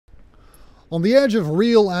On the edge of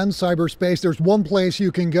real and cyberspace, there's one place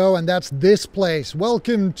you can go, and that's this place.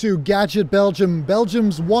 Welcome to Gadget Belgium,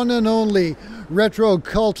 Belgium's one and only retro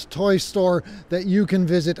cult toy store that you can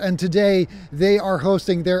visit. And today they are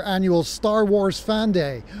hosting their annual Star Wars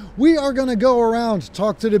Fanday. We are going to go around,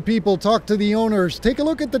 talk to the people, talk to the owners, take a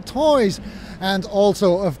look at the toys, and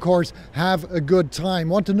also, of course, have a good time.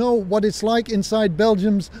 Want to know what it's like inside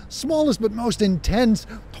Belgium's smallest but most intense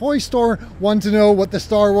toy store? Want to know what the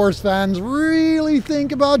Star Wars fans really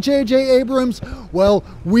think about J.J. Abrams? Well,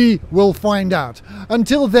 we will find out.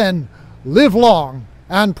 Until then, live long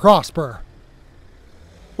and prosper.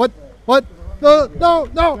 What? No,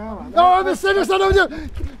 I'm a citizen of the...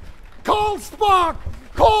 Call Spock!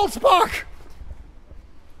 Call Spock!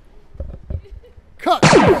 Cut!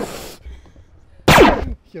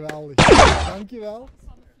 Geweldig. Dankjewel.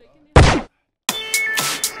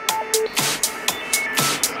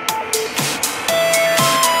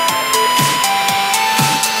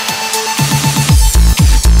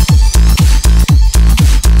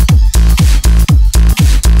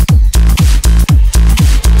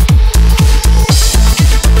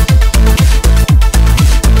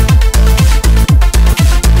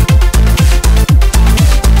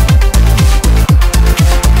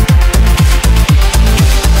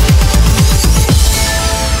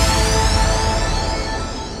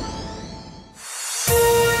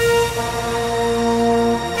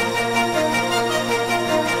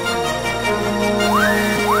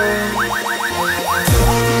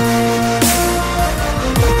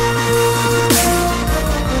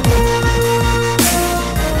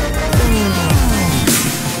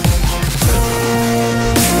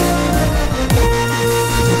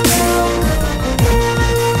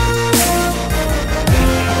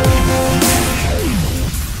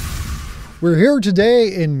 We're here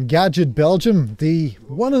today in Gadget Belgium, the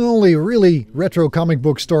one and only really retro comic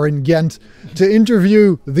book store in Ghent, to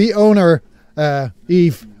interview the owner,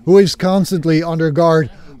 Yves, who is constantly under guard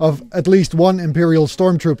of at least one Imperial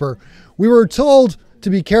Stormtrooper. We were told to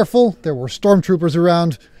be careful, there were stormtroopers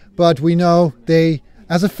around, but we know they,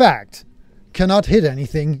 as a fact, cannot hit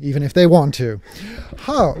anything, even if they want to.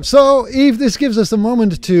 How? So, Yves, this gives us a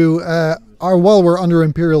moment to, while we're under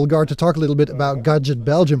Imperial Guard, to talk a little bit about Gadget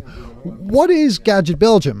Belgium. What is Gadget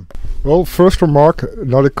Belgium? Well, first remark,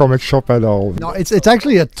 not a comic shop at all. No, it's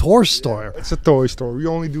actually a toy store. It's a toy store. We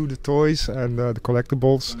only do the toys and the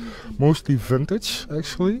collectibles, mostly vintage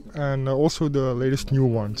actually, and also the latest new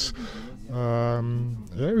ones. Yeah,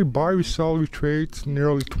 we buy, we sell, we trade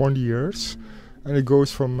nearly 20 years, and it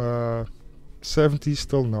goes from 70s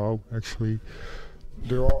till now actually.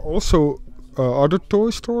 There are also other toy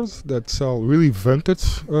stores that sell really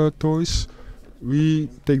vintage toys. We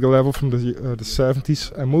take the level from the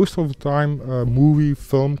 70s, and most of the time movie,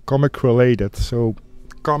 film, comic related. So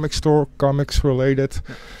comic store, comics related.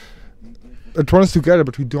 It runs together,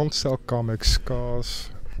 but we don't sell comics because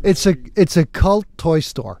it's a cult toy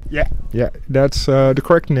store. Yeah, that's the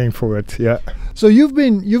correct name for it. Yeah. So you've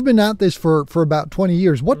been at this for about 20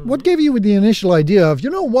 years. What gave you the initial idea of, you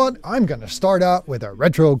know what, I'm going to start out with a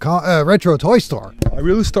retro toy store? I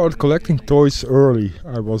really started collecting toys early.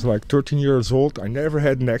 I was like 13 years old. I never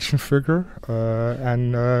had an action figure,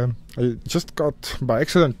 and I just got by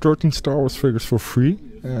accident 13 Star Wars figures for free.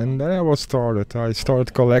 And then I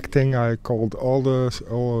started collecting. I called all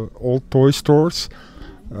old toy stores.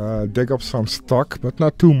 Dig up some stock, but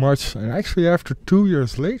not too much. And actually after 2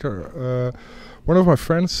 years later, one of my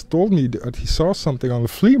friends told me that he saw something on the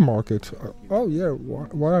flea market. Oh yeah,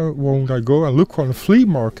 why won't I go and look on the flea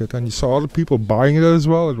market? And he saw other people buying it as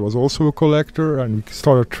well. It was also a collector, and we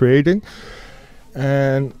started trading.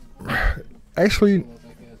 And actually,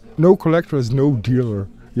 no collector is no dealer.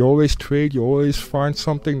 You always trade, you always find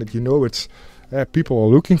something that you know it's people are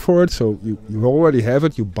looking for it, so you already have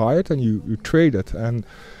it, you buy it, and you trade it. And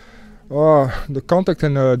the contact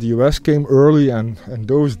in the US came early, and in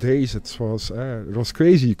those days it was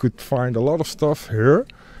crazy. You could find a lot of stuff here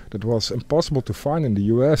that was impossible to find in the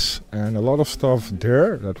US, and a lot of stuff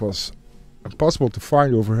there that was impossible to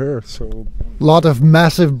find over here. So a lot of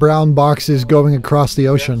massive brown boxes going across the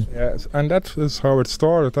ocean. Yes, and that is how it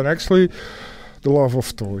started. And actually, the love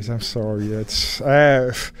of toys. I'm sorry, it's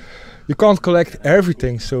you can't collect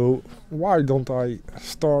everything, so why don't I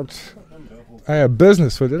start a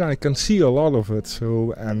business with it? And I can see a lot of it.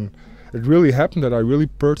 So, and it really happened that I really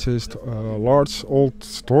purchased large old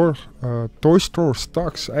toy store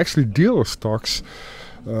stocks, actually dealer stocks.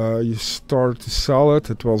 You started to sell it.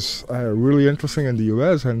 It was really interesting in the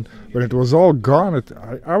US, and when it was all gone,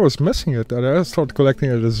 I was missing it, and I started collecting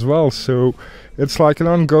it as well. So it's like an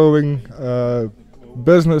ongoing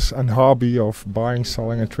business and hobby of buying,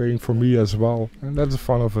 selling, and trading for me as well, and that's the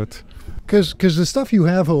fun of it. Because the stuff you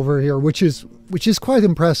have over here, which is quite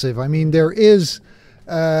impressive. I mean, there is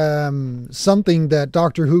something that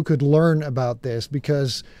Doctor Who could learn about this,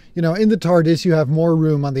 because you know, in the TARDIS you have more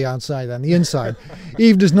room on the outside than the inside.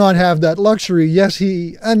 Eve does not have that luxury. Yes,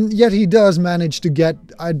 yet he does manage to get,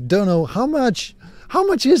 I don't know how much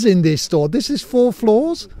is in this store. This is 4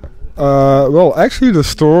 floors. Well, actually the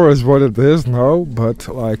store is what it is now, but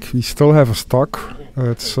like we still have a stock.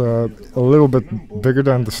 It's a little bit bigger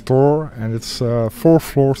than the store, and it's 4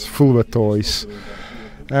 floors full with toys.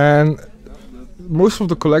 And most of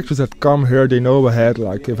the collectors that come here, they know ahead,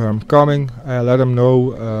 like if I'm coming, I let them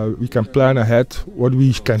know, we can plan ahead what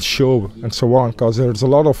we can show and so on, because there's a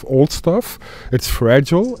lot of old stuff, it's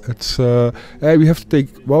fragile, it's we have to take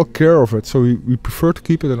well care of it, so we prefer to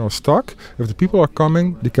keep it in our stock. If the people are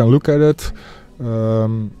coming, they can look at it,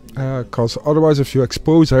 because otherwise if you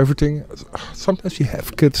expose everything, sometimes you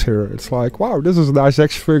have kids here, it's like, wow, this is a nice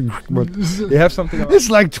action figure, but they have something else. It's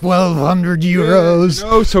like 1,200 euros.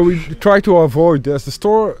 No, so we try to avoid this. The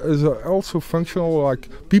store is also functional, like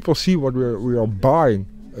people see what we are buying.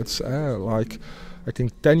 It's like, I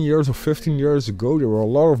think 10 years or 15 years ago there were a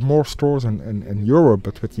lot of more stores in Europe,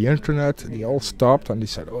 but with the internet they all stopped and they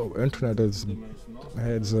said, oh, internet is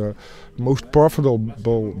it's the most profitable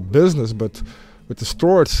business, but with the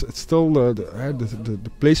store, it's still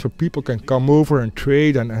the place where people can come over and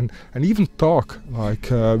trade and even talk. Like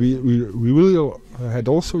we really had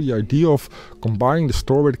also the idea of combining the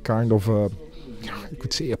store with kind of you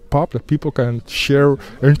could say a pub that people can share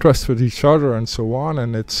interests with each other and so on.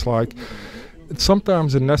 And it's like it's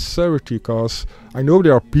sometimes a necessity, because I know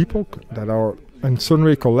there are people that are in some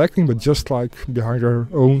way collecting, but just like behind their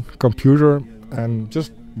own computer and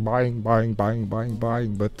just buying,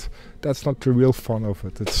 but that's not the real fun of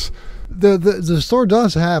it. It's the store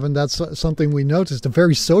does have, and that's something we noticed, a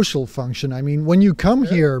very social function. I mean, when you come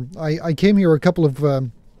here, I came here a couple of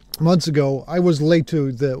months ago. I was late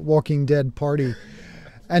to the Walking Dead party,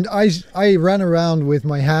 and I ran around with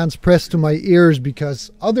my hands pressed to my ears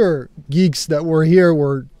because other geeks that were here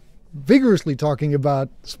were vigorously talking about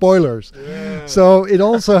spoilers. Yeah. So it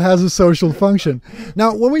also has a social function.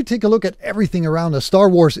 Now, when we take a look at everything around us, Star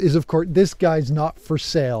Wars is, of course, this guy's not for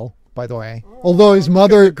sale, by the way. Although his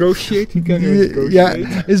mother... Negotiate. Yeah,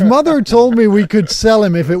 his mother told me we could sell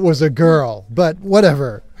him if it was a girl, but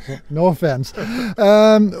whatever. No offense.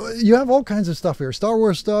 You have all kinds of stuff here. Star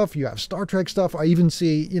Wars stuff, you have Star Trek stuff. I even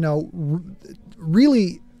see, you know,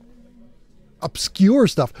 really obscure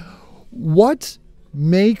stuff. What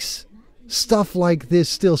makes stuff like this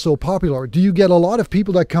still so popular? Do you get a lot of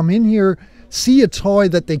people that come in here, see a toy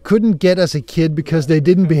that they couldn't get as a kid because they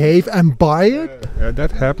didn't behave, and buy it? Yeah,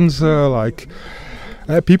 that happens. Like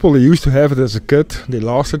people that used to have it as a kid, they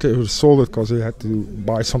lost it, they sold it because they had to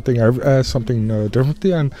buy something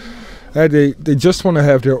differently, and they just want to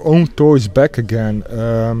have their own toys back again.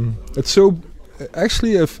 It's so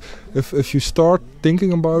actually, if you start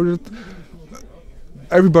thinking about it,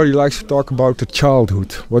 everybody likes to talk about the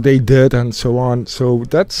childhood, what they did and so on. So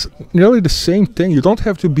that's nearly the same thing. You don't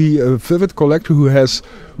have to be a vivid collector who has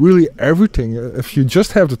really everything. If you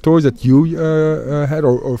just have the toys that you had,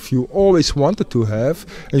 or if you always wanted to have,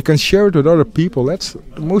 and you can share it with other people, that's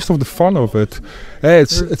most of the fun of it.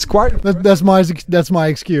 It's quite... That's my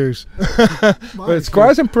excuse. But it's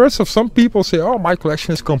quite impressive. Some people say, oh, my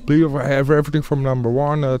collection is complete. I have everything from number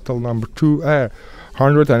 1 till number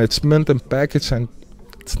 200, and it's mint and packaged, and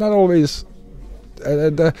it's not always.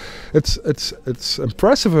 It's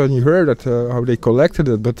impressive when you hear that how they collected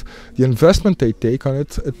it, but the investment they take on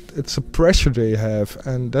it, it's a pressure they have,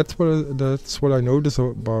 and that's what I notice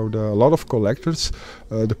about a lot of collectors.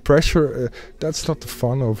 The pressure, that's not the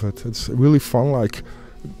fun of it. It's really fun, like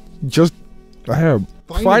just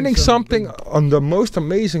finding something on the most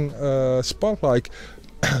amazing spot. Like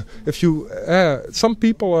if you, some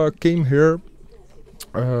people came here.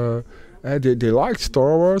 They liked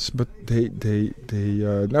Star Wars, but they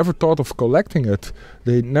never thought of collecting it.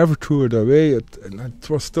 They never threw it away. It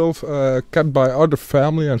was still kept by other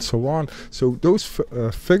family and so on. So those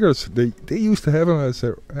figures, they used to have them as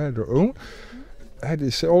their own.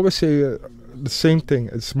 They always say the same thing.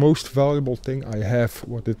 It's the most valuable thing I have.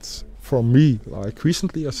 What it's for me. Like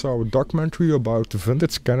recently, I saw a documentary about the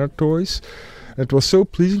vintage scanner toys. And it was so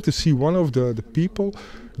pleasing to see one of the people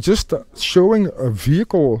just showing a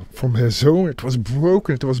vehicle from his own. It was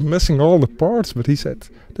broken, it was missing all the parts, but he said,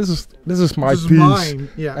 this is my piece. Mine.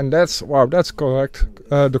 Yeah. And that's correct.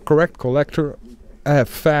 The correct collector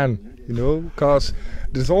fan, you know, because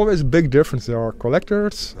there's always a big difference. There are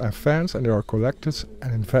collectors and fans, and there are collectors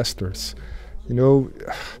and investors. You know,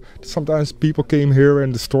 sometimes people came here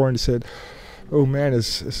in the store and said, "Oh man,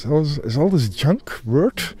 is all this junk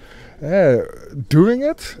worth doing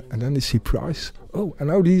it?" And then they see price. Oh, and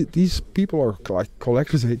now these people are like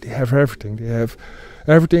collectors. They have everything. They have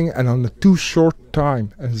everything, and on a too short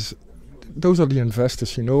time. And those are the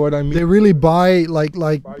investors. You know what I mean? They really buy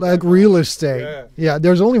like real estate. Yeah.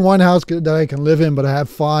 There's only one house that I can live in, but I have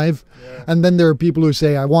 5. Yeah. And then there are people who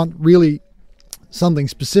say I want really something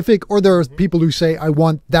specific, or there are people who say I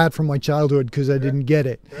want that from my childhood because I didn't get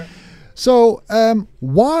it. Yeah. So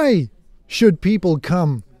why should people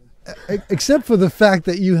come, except for the fact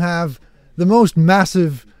that you have the most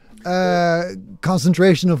massive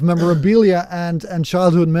concentration of memorabilia and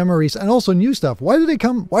childhood memories, and also new stuff? Why do they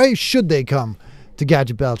come? Why should they come to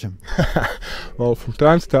Gadget Belgium? Well, from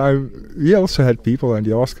time to time, we also had people and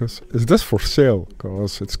they ask us, "Is this for sale?"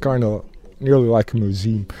 Because it's kind of nearly like a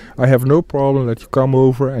museum. I have no problem that you come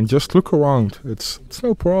over and just look around. It's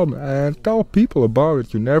no problem, and tell people about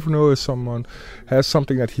it. You never know if someone has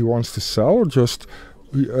something that he wants to sell, or just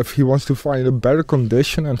if he wants to find a better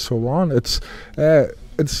condition and so on.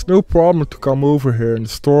 It's no problem to come over here in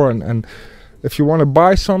the store, and if you want to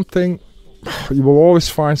buy something, you will always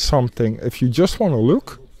find something. If you just want to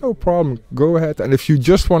look, no problem, go ahead. And if you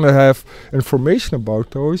just want to have information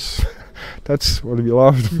about toys, that's what we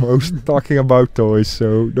love the most, talking about toys,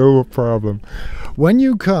 so no problem. When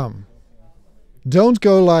you come, don't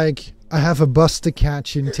go like, "I have a bus to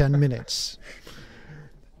catch in 10 minutes.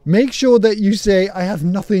 Make sure that you say, "I have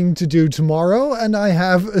nothing to do tomorrow and I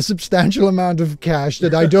have a substantial amount of cash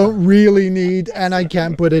that I don't really need and I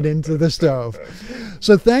can't put it into the stove."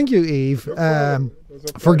 So thank you, Yves,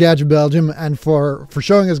 for Gadget Belgium, and for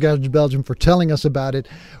showing us Gadget Belgium, for telling us about it.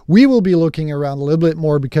 We will be looking around a little bit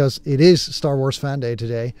more because it is Star Wars Fan Day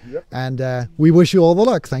today. Yep. And we wish you all the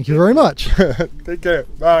luck. Thank you very much. Take care.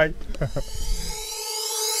 Bye.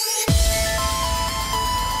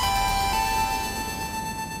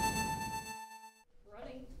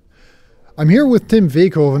 I'm here with Tim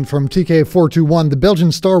Veekhoven from TK421, the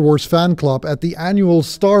Belgian Star Wars Fan Club, at the annual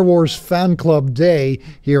Star Wars Fan Club Day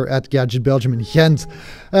here at Gadget Belgium in Ghent.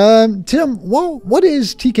 Tim, what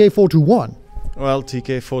is TK421? Well,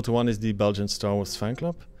 TK421 is the Belgian Star Wars Fan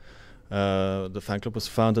Club. The fan club was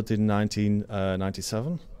founded in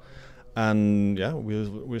 1997. And yeah,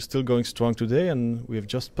 we're still going strong today, and we have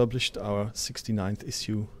just published our 69th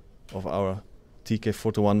issue of our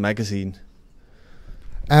TK421 magazine.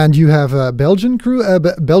 And you have a Belgian crew,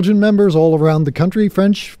 Belgian members all around the country,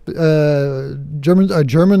 French,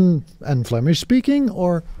 German and Flemish speaking,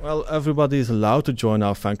 or? Well, everybody is allowed to join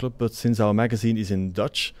our fan club, but since our magazine is in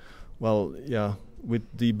Dutch, well, yeah, with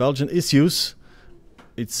the Belgian issues,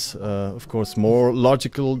 it's of course more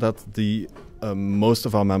logical that the most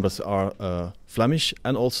of our members are Flemish,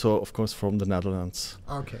 and also of course from the Netherlands.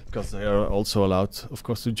 Okay. Because they are also allowed, of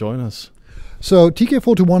course, to join us. So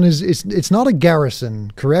TK421 it's not a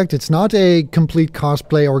garrison, correct? It's not a complete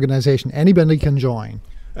cosplay organization. Anybody can join.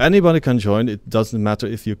 Anybody can join. It doesn't matter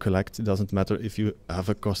if you collect. It doesn't matter if you have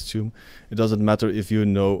a costume. It doesn't matter if you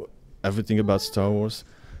know everything about Star Wars.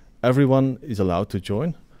 Everyone is allowed to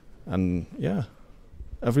join, and yeah,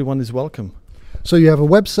 everyone is welcome. So you have a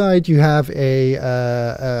website, you have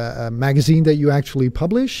a magazine that you actually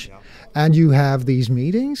publish. Yeah. And you have these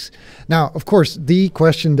meetings. Now, of course, the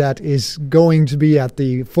question that is going to be at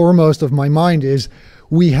the foremost of my mind is,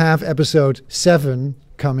 we have episode 7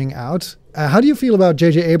 coming out. How do you feel about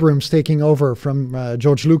J.J. Abrams taking over from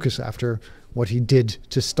George Lucas after what he did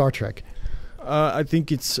to Star Trek? I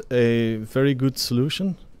think it's a very good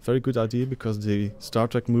solution, very good idea, because the Star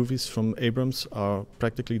Trek movies from Abrams are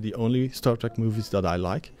practically the only Star Trek movies that I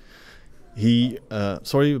like. He,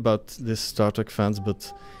 sorry about this, Star Trek fans,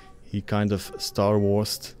 but he kind of Star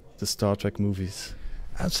Wars'd the Star Trek movies.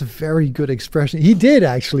 That's a very good expression. He did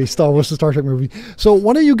actually Star Wars the Star Trek movie. So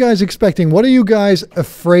what are you guys expecting? What are you guys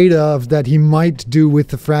afraid of that he might do with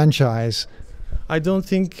the franchise? I don't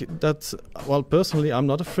think that, well, personally, I'm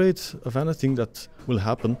not afraid of anything that will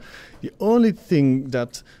happen. The only thing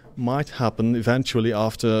that might happen eventually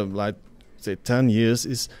after, like, say, 10 years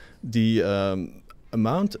is the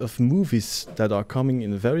amount of movies that are coming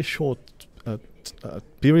in a very short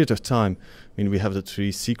period of time. I mean, we have the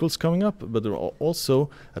 3 sequels coming up, but there are also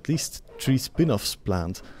at least 3 spin-offs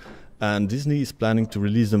planned. And Disney is planning to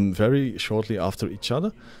release them very shortly after each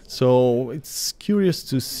other. So it's curious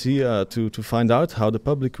to see, to find out how the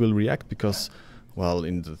public will react, because, well,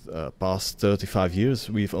 in the past 35 years,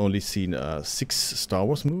 we've only seen 6 Star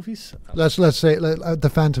Wars movies. Let's say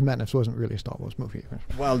The Phantom Menace wasn't really a Star Wars movie.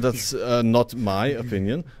 Well, that's not my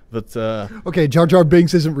opinion, but... okay, Jar Jar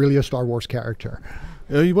Binks isn't really a Star Wars character.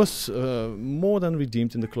 He was more than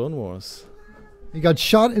redeemed in the Clone Wars. He got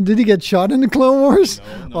shot. Did he get shot in the Clone Wars?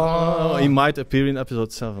 No, he might appear in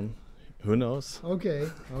episode 7. Who knows? Okay.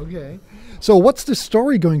 So what's the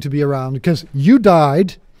story going to be around? Because you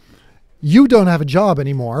died, you don't have a job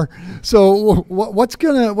anymore. So what's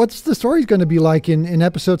the story going to be like in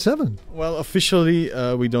episode 7? Well, officially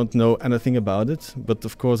we don't know anything about it, but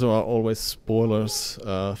of course there are always spoilers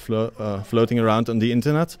floating around on the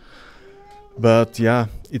internet. But yeah,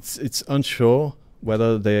 it's unsure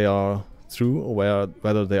whether they are true or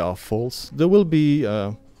whether they are false. There will be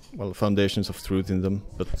foundations of truth in them,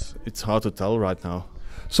 but it's hard to tell right now.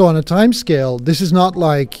 So on a time scale, this is not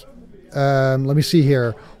like, let me see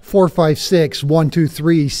here, 4, 5, 6, 1, 2,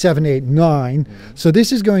 3, 7, 8, 9. So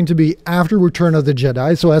this is going to be after Return of the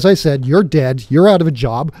Jedi. So as I said, you're dead, you're out of a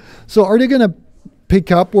job. So are they going to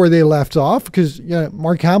pick up where they left off? Because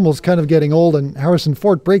Mark Hamill's kind of getting old and Harrison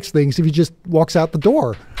Ford breaks things if he just walks out the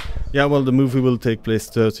door. Yeah, well, the movie will take place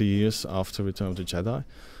 30 years after Return of the Jedi.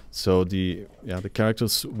 So the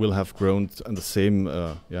characters will have grown in the same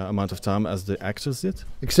amount of time as the actors did.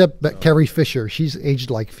 Except that Carrie Fisher, she's aged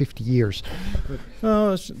like 50 years.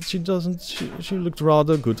 She doesn't. She looked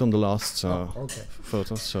rather good on the last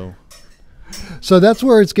photos. So that's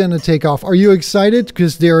where it's going to take off. Are you excited?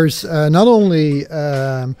 Because there's not only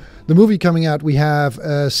the movie coming out, we have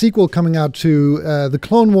a sequel coming out to the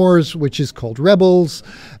Clone Wars, which is called Rebels.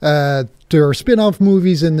 There are spin-off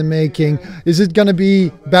movies in the making. Is it going to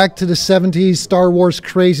be back to the 70s Star Wars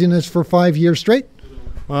craziness for 5 years straight?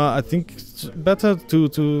 I think it's better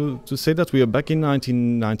to say that we are back in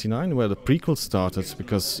 1999 where the prequel started,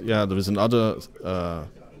 because there is another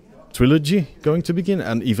trilogy going to begin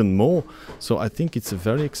and even more. So I think it's a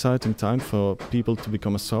very exciting time for people to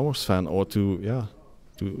become a Star Wars fan or to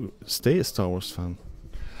stay a Star Wars fan.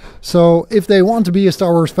 So if they want to be a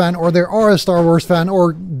Star Wars fan, or they are a Star Wars fan,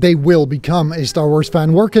 or they will become a Star Wars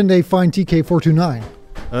fan, where can they find TK429?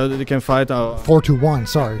 They can find our 421,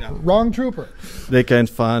 sorry. Yeah. Wrong trooper. They can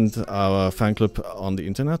find our fan club on the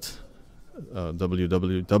internet,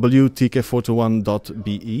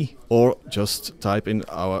 www.tk421.be, or just type in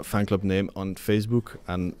our fan club name on Facebook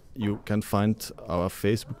and you can find our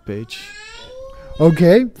Facebook page.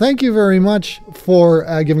 Okay, thank you very much for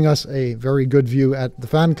giving us a very good view at the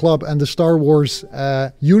fan club and the Star Wars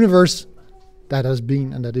universe that has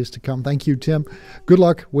been and that is to come. Thank you, Tim. Good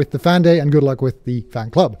luck with the Fan Day and good luck with the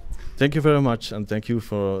fan club. Thank you very much and thank you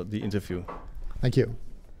for the interview. Thank you.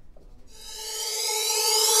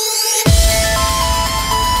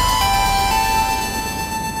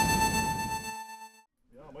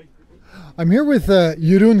 I'm here with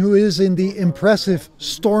Jeroen, who is in the impressive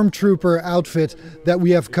stormtrooper outfit that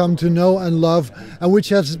we have come to know and love, and which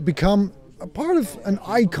has become a part of an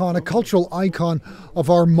icon, a cultural icon of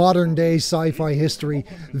our modern day sci-fi history,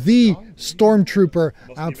 the stormtrooper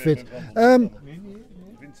outfit.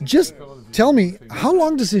 Just tell me, how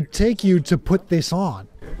long does it take you to put this on?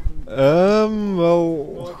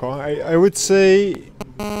 Well, I would say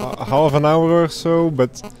half an hour or so,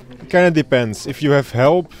 but it kind of depends. If you have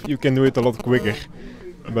help, you can do it a lot quicker.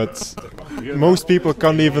 But most people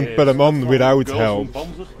can't even put them on without help,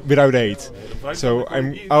 without aid. So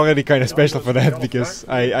I'm already kind of special for that, because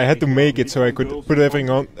I had to make it so I could put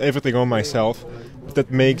everything on myself. But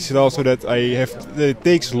that makes it also that it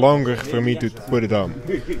takes longer for me to put it on.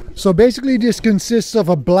 So basically this consists of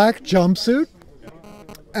a black jumpsuit.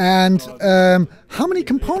 And how many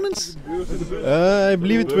components? I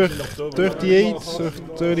believe it were 38 or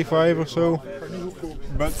 35 or so.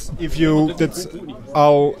 But if you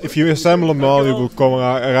assemble them all, it will come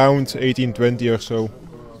around 18, 20 or so.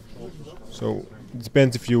 So it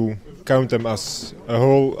depends if you count them as a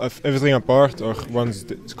whole, everything apart, or once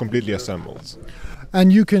it's completely assembled.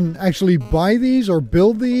 And you can actually buy these or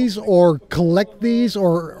build these or collect these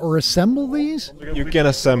or assemble these? You can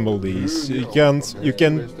assemble these.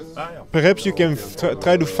 Perhaps you can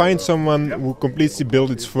try to find someone who completely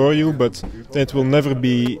builds it for you, but then it will never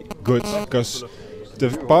be good, because the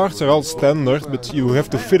parts are all standard, but you have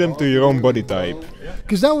to fit them to your own body type.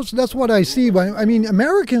 Because that's what I see. I mean,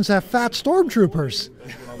 Americans have fat stormtroopers.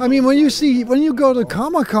 I mean, when you go to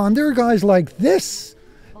Comic-Con, there are guys like this.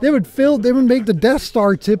 They would make the Death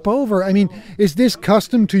Star tip over. I mean, is this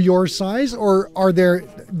custom to your size, or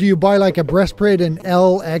do you buy like a breastplate in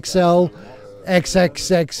L, XL,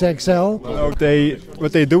 XXXXL? No,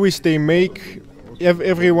 what they do is they make,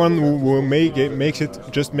 everyone who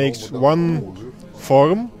makes one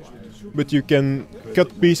form, but you can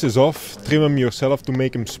cut pieces off, trim them yourself to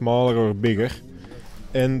make them smaller or bigger.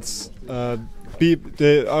 And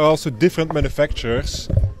there are also different manufacturers,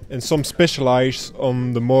 and some specialize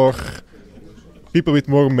on the more people with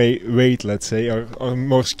more weight, let's say, or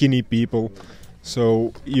more skinny people.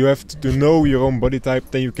 So you have to know your own body type,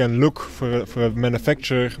 then you can look for a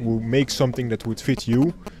manufacturer who makes something that would fit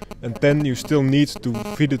you, and then you still need to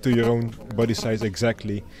fit it to your own body size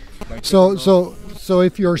exactly. So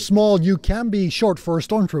if you're small, you can be short for a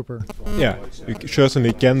stormtrooper. Yeah, you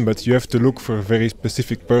certainly can, but you have to look for a very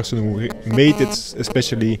specific person who made it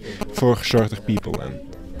especially for shorter people. And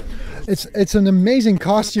it's an amazing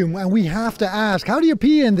costume, and we have to ask, how do you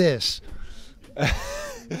pee in this?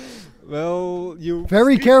 Well, you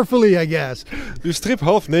very carefully, I guess. You strip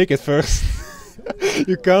half naked first.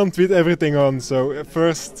 You can't fit everything on, so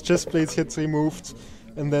first chest plate gets removed,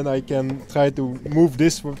 and then I can try to move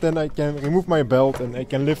this, then I can remove my belt and I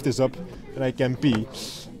can lift this up and I can pee.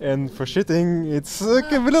 And for shitting, it's a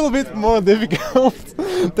little bit more difficult.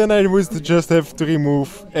 Then I would just have to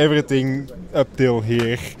remove everything up till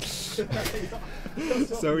here.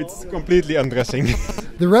 So it's completely undressing.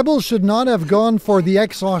 The rebels should not have gone for the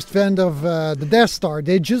exhaust vent of the Death Star.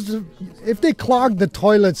 If they clogged the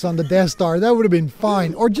toilets on the Death Star, that would have been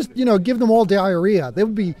fine. Or just, give them all diarrhea. They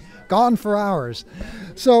would be gone for hours.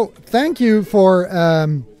 So thank you for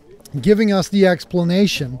giving us the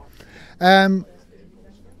explanation.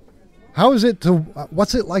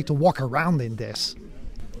 What's it like to walk around in this?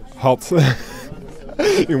 Hot.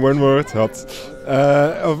 In one word, hot.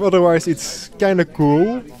 Otherwise, it's kind of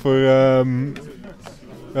cool for,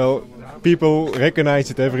 people recognize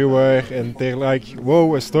it everywhere and they're like,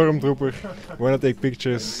 whoa, a stormtrooper, wanna take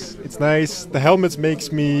pictures. It's nice. The helmet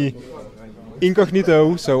makes me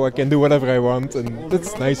incognito, so I can do whatever I want, and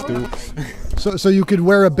that's nice too. So you could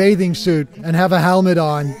wear a bathing suit and have a helmet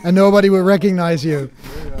on and nobody would recognize you.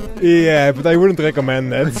 Yeah, but I wouldn't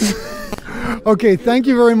recommend that. Okay, thank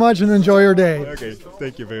you very much and enjoy your day. Okay,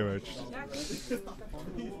 thank you very much.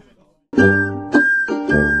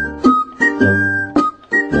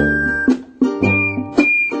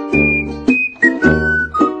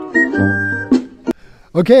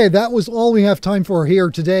 Okay, that was all we have time for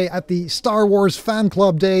here today at the Star Wars Fan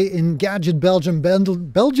Club Day in Gadget, Belgium.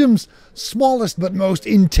 Belgium's smallest but most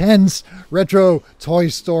intense retro toy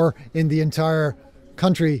store in the entire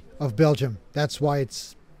country of Belgium. That's why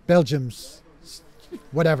it's Belgium's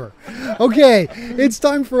whatever. Okay, it's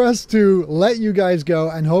time for us to let you guys go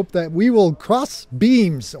and hope that we will cross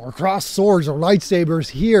beams or cross swords or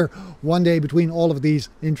lightsabers here one day between all of these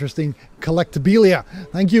interesting collectibilia.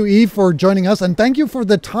 Thank you, Yves, for joining us, and thank you for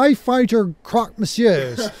the TIE Fighter Croque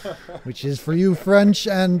Monsieurs, which is for you French,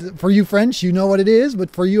 and for you French, you know what it is, but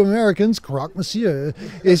for you Americans, Croque Monsieur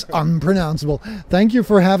is unpronounceable. Thank you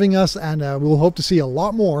for having us, and we'll hope to see a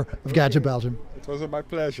lot more of Gadget Belgium. It was my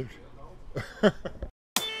pleasure.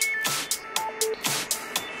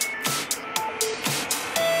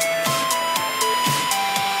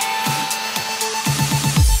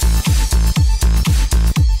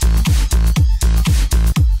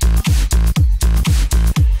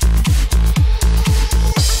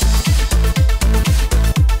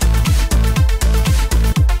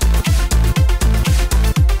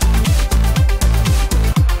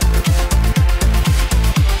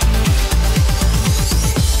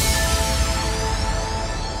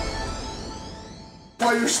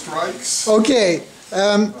 Strikes. Okay,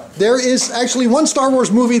 there is actually one Star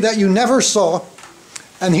Wars movie that you never saw,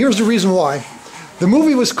 and here's the reason why. The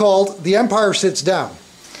movie was called The Empire Sits Down,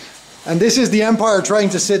 and this is the Empire trying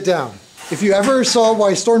to sit down. If you ever saw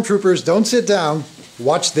why stormtroopers don't sit down,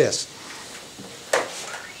 watch this.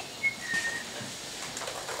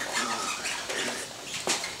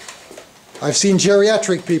 I've seen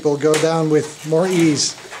geriatric people go down with more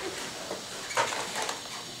ease.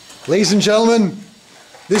 Ladies and gentlemen,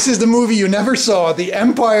 this is the movie you never saw. The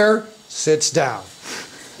Empire Sits Down.